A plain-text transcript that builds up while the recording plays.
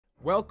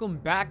Welcome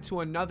back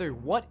to another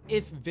what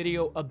if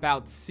video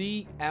about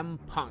CM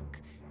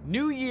Punk.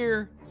 New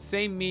year,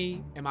 same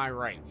me, am I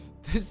right?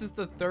 This is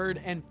the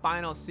third and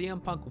final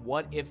CM Punk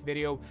what if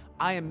video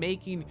I am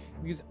making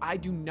because I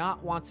do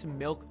not want to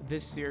milk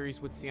this series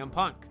with CM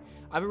Punk.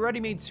 I've already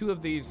made two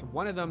of these,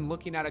 one of them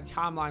looking at a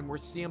timeline where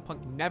CM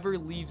Punk never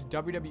leaves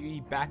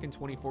WWE back in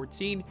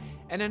 2014,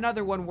 and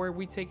another one where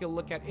we take a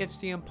look at if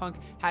CM Punk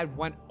had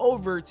went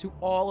over to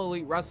All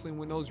Elite Wrestling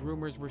when those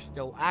rumors were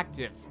still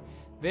active.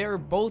 They are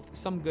both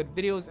some good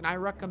videos and I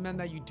recommend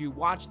that you do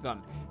watch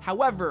them.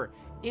 However,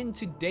 in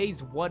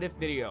today's what if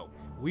video,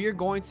 we are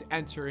going to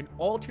enter an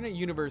alternate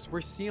universe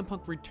where CM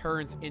Punk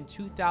returns in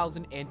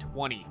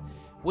 2020.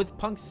 With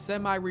Punk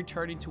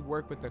semi-returning to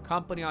work with the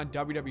company on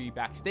WWE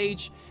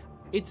Backstage,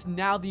 it's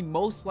now the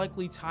most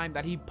likely time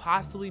that he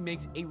possibly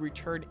makes a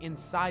return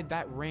inside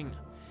that ring.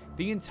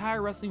 The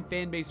entire wrestling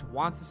fan base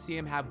wants to see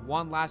him have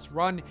one last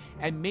run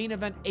and main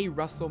event a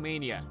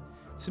WrestleMania.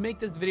 To make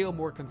this video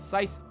more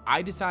concise,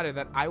 I decided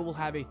that I will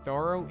have a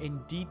thorough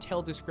and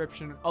detailed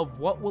description of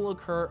what will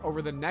occur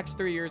over the next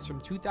 3 years from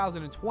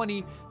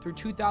 2020 through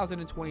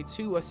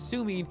 2022,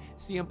 assuming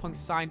CM Punk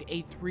signed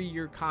a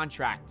 3-year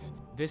contract.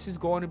 This is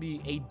going to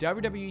be a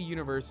WWE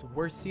universe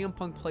where CM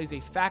Punk plays a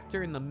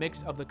factor in the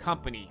mix of the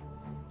company.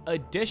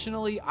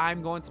 Additionally,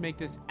 I'm going to make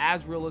this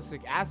as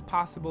realistic as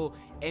possible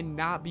and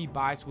not be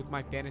biased with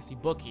my fantasy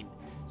booking.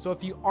 So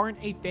if you aren't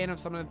a fan of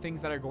some of the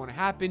things that are going to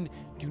happen,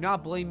 do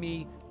not blame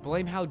me.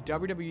 Blame how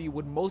WWE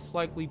would most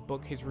likely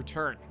book his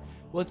return.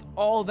 With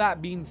all that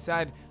being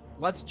said,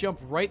 let's jump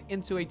right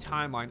into a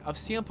timeline of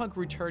CM Punk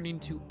returning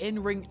to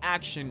in-ring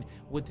action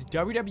with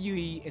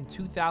WWE in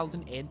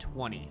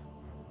 2020.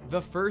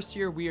 The first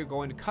year we are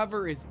going to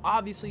cover is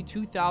obviously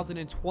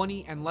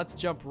 2020, and let's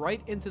jump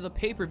right into the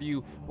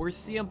pay-per-view where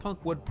CM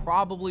Punk would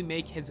probably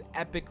make his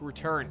epic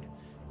return.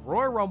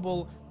 Royal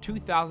Rumble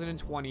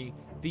 2020,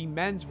 the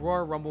Men's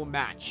Royal Rumble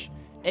match.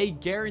 A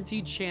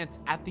guaranteed chance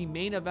at the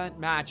main event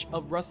match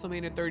of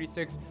WrestleMania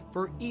 36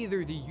 for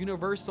either the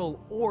Universal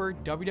or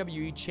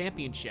WWE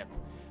Championship.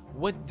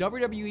 With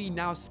WWE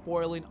now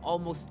spoiling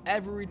almost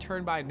every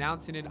return by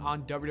announcing it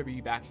on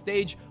WWE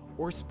Backstage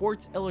or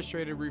Sports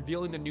Illustrated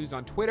revealing the news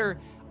on Twitter,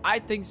 I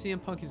think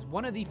CM Punk is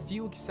one of the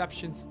few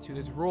exceptions to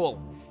this rule.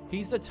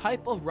 He's the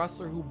type of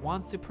wrestler who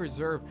wants to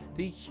preserve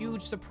the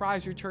huge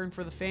surprise return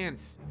for the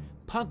fans.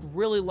 Punk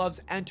really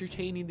loves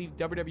entertaining the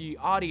WWE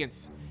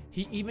audience.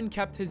 He even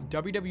kept his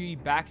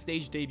WWE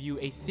Backstage debut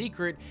a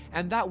secret,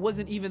 and that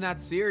wasn't even that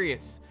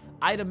serious.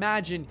 I'd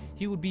imagine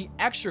he would be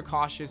extra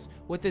cautious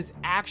with his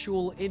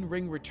actual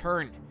in-ring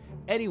return.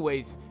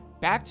 Anyways,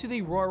 back to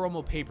the Royal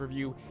Rumble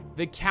pay-per-view,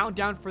 the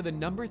countdown for the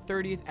number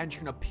 30th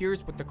entrant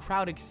appears with the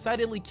crowd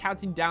excitedly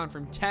counting down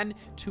from 10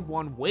 to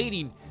 1,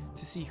 waiting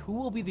to see who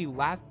will be the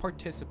last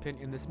participant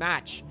in this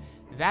match.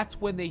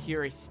 That's when they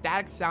hear a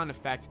static sound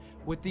effect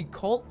with the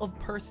Cult of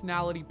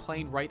Personality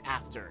playing right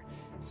after.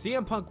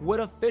 CM Punk would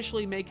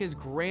officially make his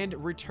grand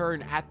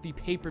return at the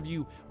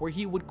pay-per-view where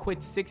he would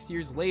quit 6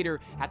 years later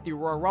at the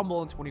Royal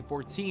Rumble in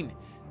 2014.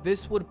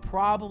 This would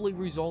probably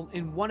result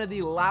in one of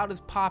the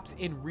loudest pops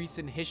in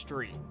recent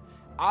history.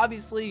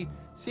 Obviously,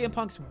 CM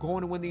Punk's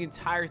going to win the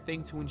entire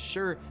thing to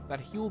ensure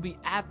that he will be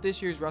at this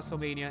year's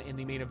WrestleMania in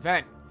the main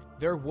event.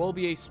 There will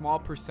be a small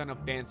percent of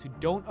fans who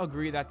don't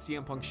agree that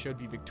CM Punk should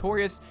be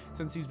victorious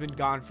since he's been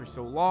gone for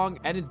so long,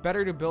 and it's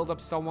better to build up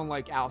someone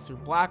like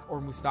Aleister Black or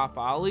Mustafa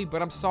Ali,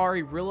 but I'm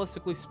sorry,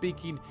 realistically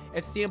speaking,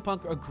 if CM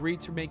Punk agreed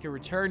to make a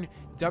return,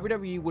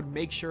 WWE would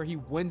make sure he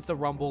wins the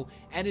Rumble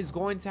and is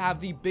going to have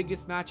the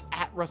biggest match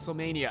at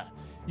WrestleMania.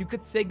 You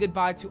could say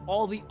goodbye to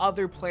all the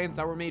other plans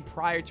that were made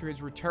prior to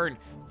his return.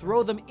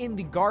 Throw them in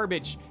the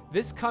garbage.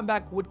 This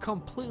comeback would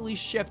completely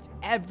shift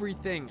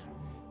everything.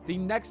 The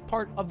next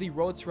part of the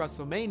road to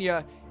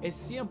WrestleMania is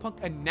CM Punk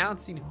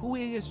announcing who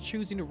he is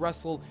choosing to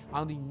wrestle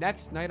on the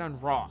next night on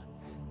Raw.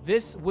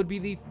 This would be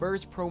the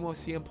first promo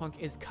CM Punk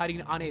is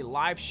cutting on a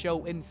live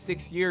show in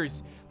 6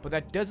 years, but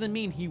that doesn't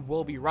mean he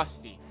will be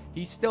rusty.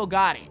 He's still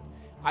got it.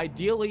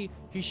 Ideally,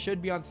 he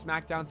should be on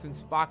SmackDown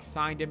since Fox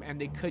signed him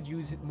and they could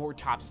use more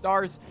top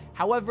stars.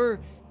 However,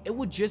 it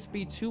would just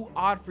be too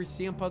odd for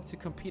CM Punk to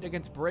compete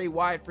against Bray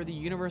Wyatt for the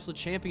Universal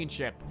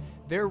Championship.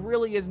 There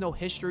really is no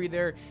history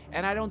there,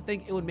 and I don't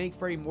think it would make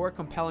for a more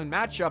compelling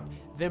matchup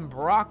than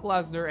Brock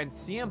Lesnar and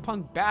CM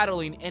Punk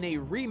battling in a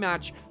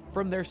rematch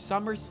from their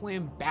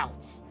SummerSlam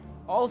bouts.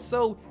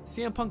 Also,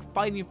 CM Punk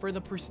fighting for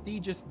the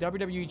prestigious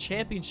WWE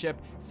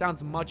Championship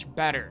sounds much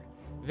better.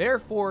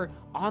 Therefore,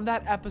 on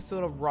that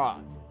episode of Raw,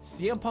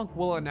 CM Punk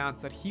will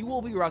announce that he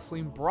will be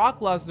wrestling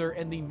Brock Lesnar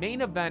in the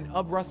main event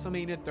of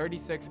WrestleMania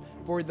 36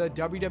 for the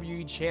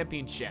WWE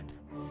Championship.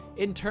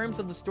 In terms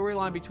of the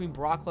storyline between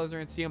Brock Lesnar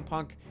and CM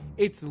Punk,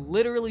 it's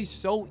literally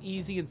so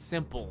easy and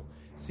simple.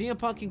 CM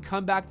Punk can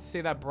come back to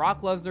say that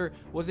Brock Lesnar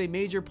was a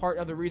major part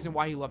of the reason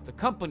why he left the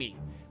company.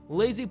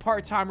 Lazy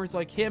part-timers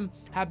like him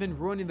have been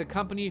ruining the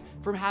company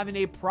from having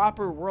a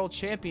proper world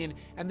champion,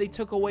 and they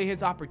took away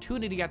his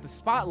opportunity at the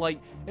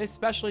spotlight,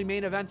 especially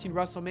main eventing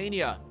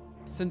WrestleMania.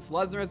 Since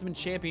Lesnar has been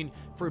champion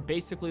for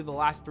basically the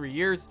last 3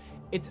 years,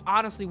 It's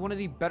honestly one of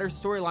the better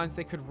storylines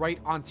they could write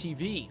on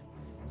TV.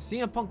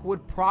 CM Punk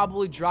would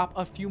probably drop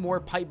a few more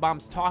pipe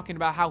bombs talking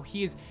about how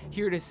he is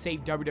here to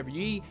save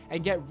WWE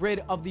and get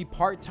rid of the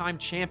part-time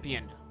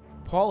champion.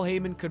 Paul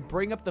Heyman could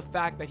bring up the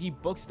fact that he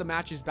books the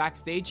matches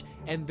backstage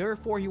and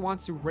therefore he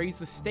wants to raise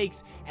the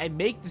stakes and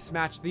make this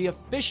match the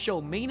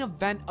official main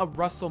event of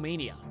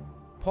WrestleMania.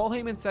 Paul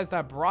Heyman says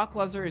that Brock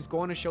Lesnar is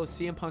going to show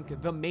CM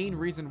Punk the main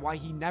reason why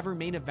he never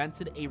main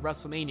evented a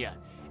WrestleMania.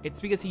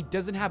 It's because he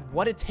doesn't have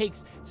what it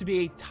takes to be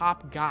a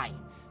top guy.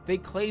 They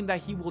claim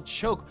that he will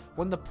choke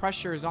when the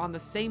pressure is on, the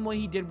same way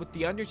he did with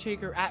The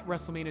Undertaker at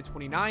WrestleMania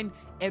 29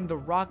 and The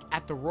Rock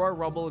at the Royal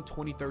Rumble in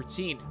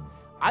 2013.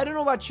 I don't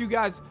know about you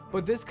guys,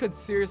 but this could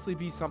seriously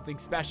be something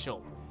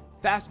special.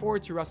 Fast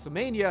forward to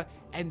WrestleMania,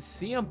 and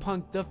CM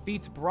Punk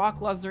defeats Brock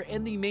Lesnar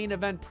in the main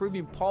event,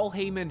 proving Paul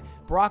Heyman,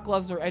 Brock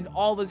Lesnar, and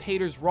all of his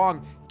haters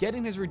wrong,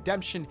 getting his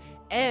redemption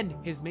and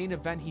his main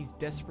event he's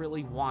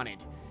desperately wanted.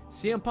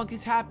 CM Punk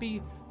is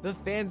happy, the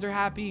fans are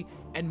happy,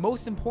 and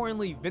most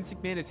importantly, Vince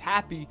McMahon is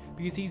happy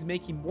because he's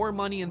making more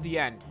money in the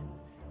end.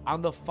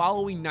 On the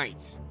following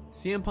nights,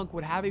 CM Punk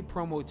would have a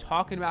promo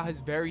talking about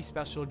his very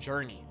special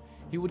journey.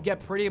 He would get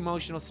pretty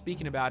emotional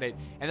speaking about it,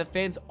 and the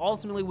fans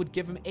ultimately would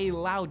give him a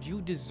loud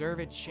 "you deserve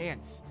it"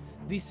 chance.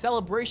 The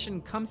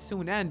celebration comes to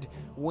an end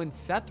when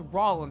Seth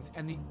Rollins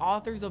and the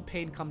Authors of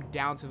Pain come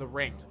down to the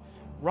ring.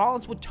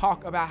 Rollins would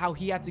talk about how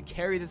he had to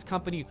carry this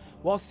company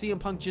while CM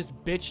Punk just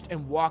bitched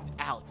and walked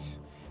out.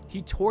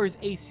 He tore his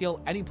ACL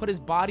and he put his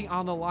body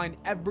on the line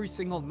every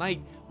single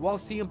night, while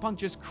CM Punk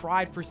just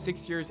cried for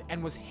 6 years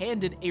and was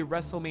handed a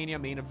WrestleMania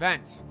main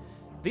event.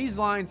 These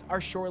lines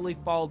are shortly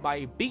followed by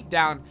a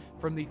beatdown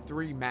from the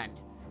three men.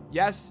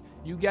 Yes,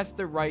 you guessed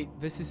it right,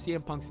 this is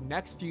CM Punk's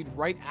next feud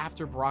right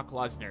after Brock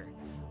Lesnar.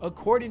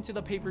 According to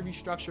the pay-per-view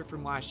structure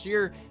from last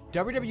year,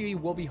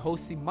 WWE will be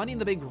hosting Money in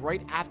the Bank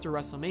right after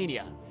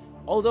WrestleMania.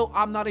 Although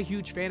I'm not a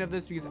huge fan of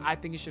this because I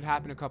think it should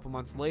happen a couple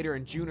months later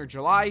in June or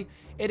July,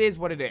 it is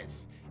what it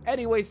is.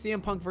 Anyway,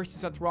 CM Punk versus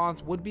Seth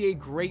Rollins would be a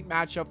great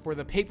matchup for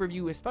the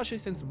pay-per-view, especially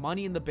since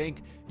Money in the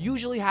Bank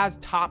usually has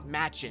top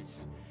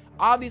matches.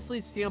 Obviously,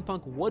 CM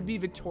Punk would be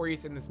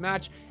victorious in this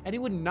match, and he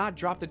would not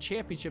drop the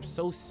championship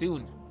so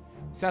soon.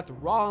 Seth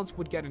Rollins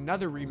would get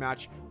another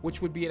rematch,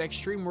 which would be at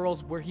Extreme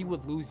Rules, where he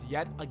would lose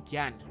yet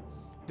again.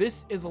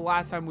 This is the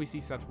last time we see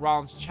Seth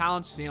Rollins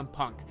challenge CM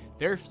Punk.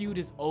 Their feud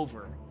is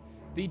over.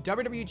 The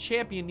WWE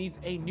Champion needs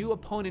a new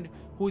opponent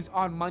who is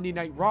on Monday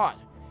Night Raw,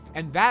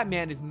 and that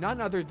man is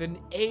none other than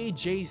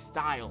AJ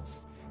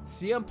Styles.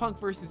 CM Punk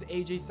versus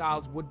AJ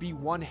Styles would be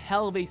one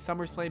hell of a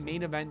SummerSlam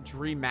main event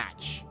dream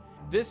match.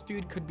 This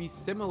feud could be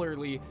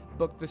similarly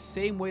booked the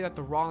same way that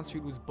the Rollins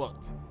feud was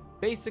booked.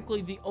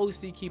 Basically, the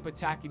OC keep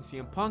attacking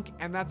CM Punk,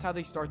 and that's how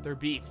they start their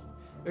beef.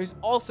 There's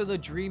also the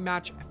dream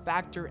match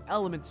factor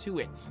element to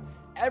it.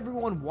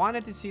 Everyone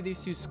wanted to see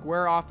these two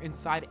square off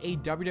inside a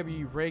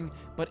WWE ring,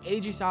 but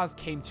AJ Styles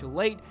came too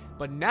late,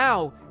 but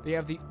now they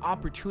have the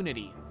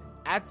opportunity.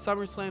 At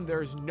SummerSlam,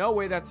 there is no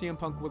way that CM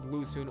Punk would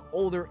lose to an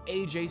older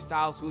AJ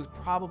Styles who is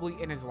probably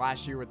in his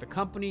last year with the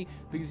company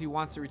because he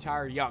wants to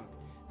retire young.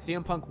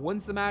 CM Punk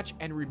wins the match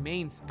and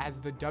remains as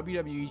the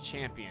WWE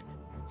Champion.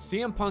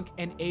 CM Punk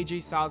and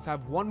AJ Styles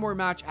have one more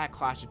match at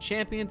Clash of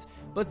Champions,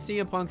 but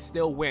CM Punk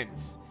still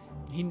wins.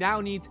 He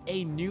now needs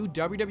a new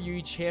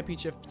WWE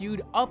Championship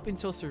feud up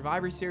until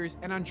Survivor Series,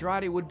 and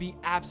Andrade would be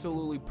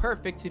absolutely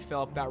perfect to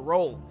fill up that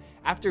role.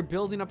 After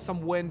building up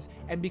some wins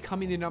and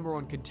becoming the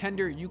 #1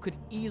 contender, you could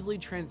easily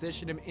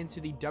transition him into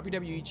the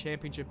WWE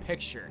Championship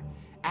picture.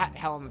 At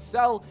Hell in a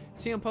Cell,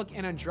 CM Punk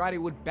and Andrade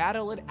would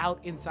battle it out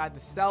inside the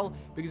cell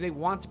because they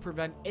want to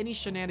prevent any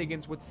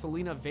shenanigans with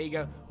Zelina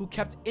Vega, who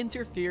kept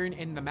interfering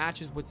in the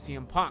matches with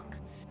CM Punk.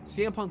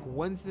 CM Punk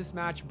wins this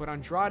match, but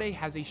Andrade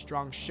has a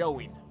strong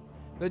showing.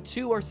 The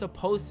two are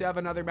supposed to have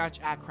another match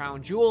at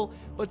Crown Jewel,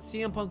 but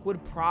CM Punk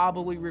would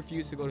probably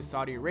refuse to go to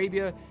Saudi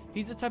Arabia.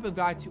 He's the type of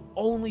guy to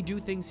only do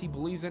things he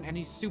believes in, and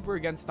he's super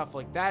against stuff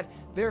like that.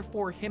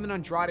 Therefore, him and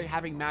Andrade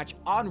having a match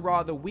on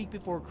Raw the week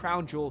before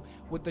Crown Jewel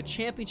with the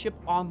championship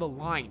on the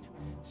line.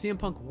 CM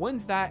Punk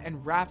wins that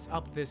and wraps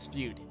up this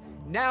feud.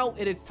 Now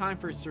it is time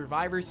for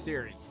Survivor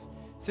Series.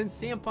 Since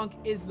CM Punk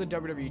is the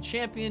WWE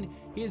Champion,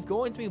 he is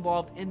going to be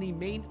involved in the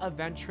main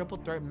event triple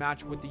threat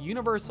match with the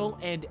Universal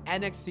and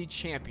NXT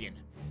Champion.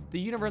 The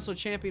Universal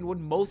Champion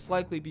would most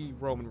likely be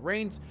Roman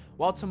Reigns,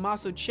 while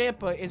Tommaso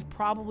Ciampa is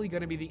probably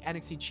going to be the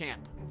NXT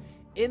Champ.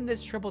 In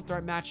this triple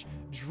threat match,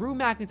 Drew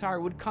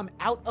McIntyre would come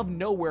out of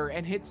nowhere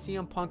and hit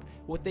CM Punk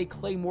with a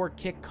Claymore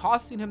kick,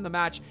 costing him the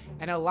match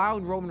and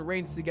allowing Roman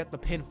Reigns to get the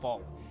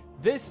pinfall.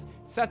 This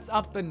sets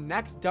up the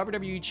next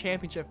WWE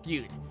Championship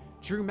feud.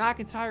 Drew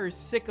McIntyre is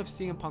sick of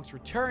CM Punk's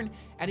return,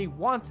 and he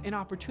wants an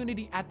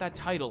opportunity at that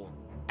title.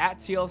 At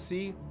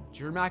TLC,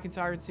 Drew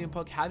McIntyre and CM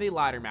Punk have a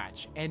ladder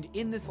match, and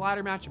in this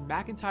ladder match,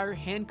 McIntyre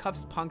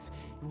handcuffs Punk's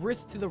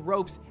wrist to the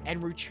ropes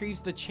and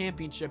retrieves the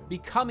championship,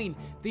 becoming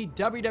the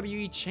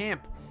WWE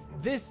Champ.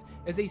 This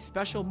is a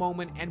special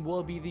moment and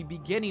will be the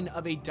beginning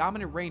of a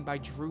dominant reign by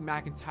Drew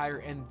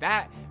McIntyre, and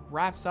that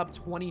wraps up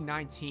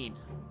 2019.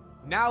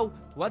 Now,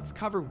 let's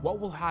cover what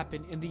will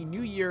happen in the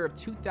new year of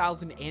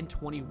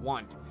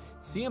 2021.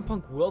 CM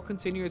Punk will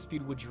continue his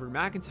feud with Drew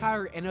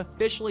McIntyre and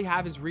officially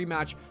have his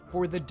rematch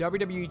for the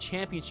WWE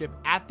Championship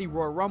at the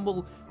Royal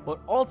Rumble, but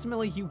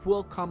ultimately he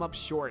will come up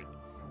short.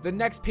 The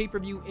next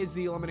pay-per-view is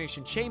the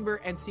Elimination Chamber,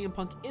 and CM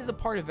Punk is a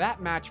part of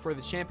that match for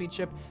the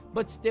championship,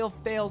 but still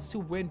fails to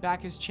win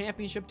back his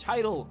championship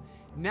title.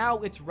 Now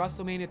it's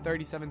WrestleMania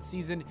 37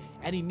 season,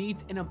 and he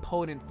needs an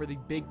opponent for the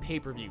big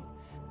pay-per-view.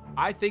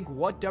 I think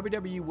what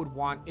WWE would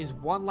want is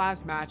one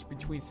last match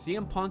between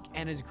CM Punk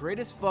and his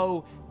greatest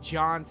foe,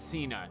 John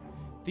Cena.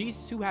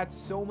 These two had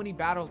so many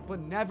battles but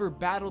never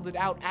battled it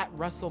out at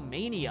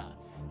WrestleMania.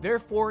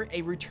 Therefore,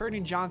 a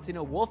returning John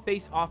Cena will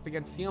face off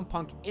against CM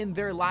Punk in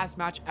their last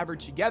match ever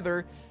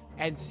together,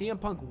 and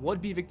CM Punk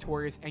would be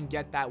victorious and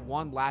get that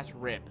one last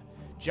rib.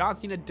 John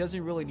Cena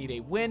doesn't really need a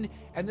win,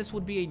 and this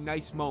would be a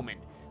nice moment.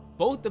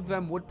 Both of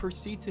them would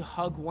proceed to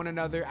hug one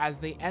another as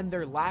they end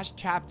their last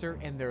chapter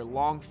in their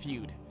long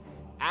feud.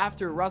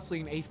 After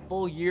wrestling a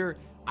full year,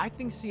 I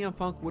think CM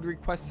Punk would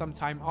request some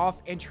time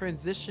off and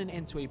transition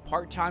into a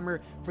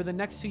part-timer for the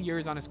next 2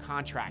 years on his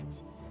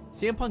contract.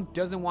 CM Punk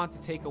doesn't want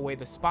to take away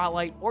the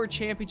spotlight or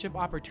championship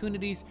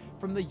opportunities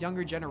from the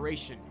younger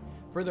generation.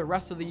 For the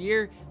rest of the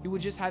year, he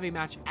would just have a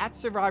match at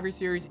Survivor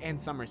Series and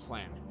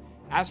SummerSlam.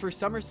 As for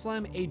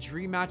SummerSlam, a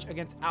dream match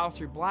against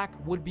Aleister Black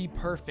would be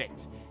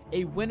perfect.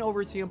 A win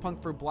over CM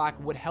Punk for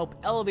Black would help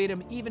elevate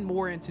him even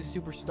more into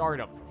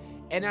superstardom.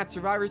 And at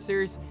Survivor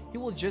Series, he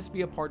will just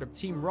be a part of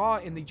Team Raw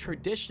in the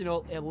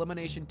traditional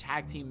elimination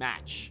tag team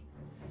match.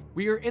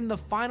 We are in the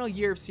final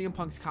year of CM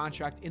Punk's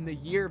contract in the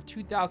year of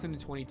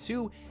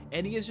 2022,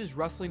 and he is just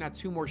wrestling at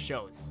 2 more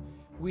shows.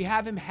 We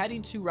have him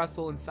heading to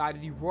wrestle inside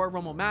of the Royal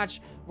Rumble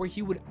match, where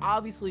he would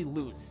obviously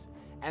lose.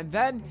 And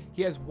then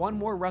he has 1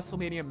 more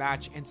WrestleMania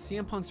match, and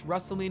CM Punk's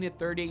WrestleMania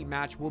 38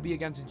 match will be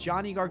against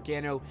Johnny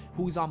Gargano,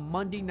 who's on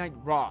Monday Night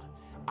Raw.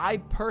 I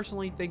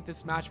personally think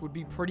this match would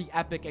be pretty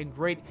epic and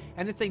great,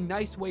 and it's a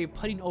nice way of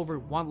putting over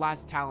one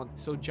last talent,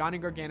 so Johnny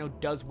Gargano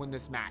does win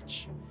this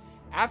match.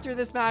 After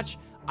this match,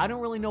 I don't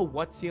really know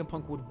what CM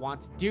Punk would want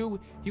to do.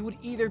 He would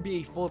either be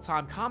a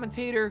full-time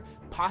commentator,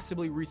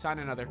 possibly re-sign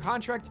another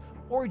contract,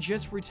 or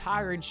just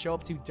retire and show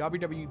up to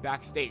WWE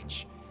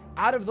Backstage.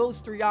 Out of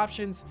those 3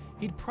 options,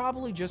 he'd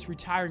probably just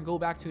retire and go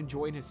back to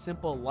enjoying his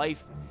simple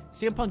life.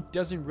 CM Punk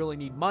doesn't really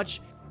need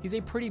much. He's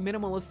a pretty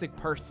minimalistic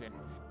person.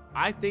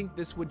 I think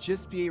this would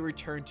just be a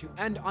return to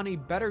end on a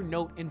better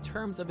note in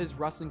terms of his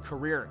wrestling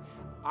career.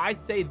 I'd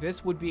say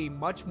this would be a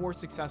much more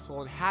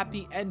successful and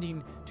happy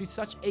ending to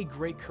such a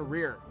great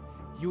career.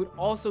 He would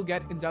also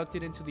get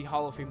inducted into the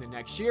Hall of Fame the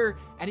next year,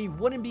 and he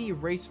wouldn't be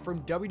erased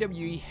from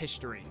WWE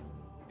history.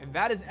 And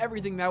that is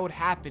everything that would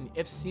happen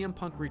if CM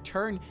Punk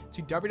returned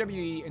to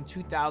WWE in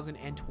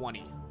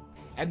 2020.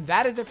 And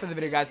that is it for the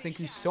video, guys. Thank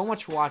you so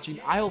much for watching.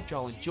 I hope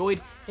y'all enjoyed.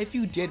 If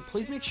you did,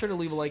 please make sure to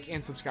leave a like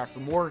and subscribe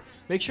for more.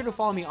 Make sure to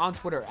follow me on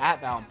Twitter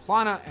at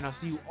Pllana, and I'll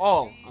see you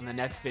all on the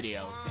next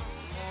video.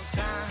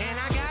 And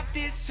I got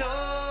this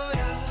soul.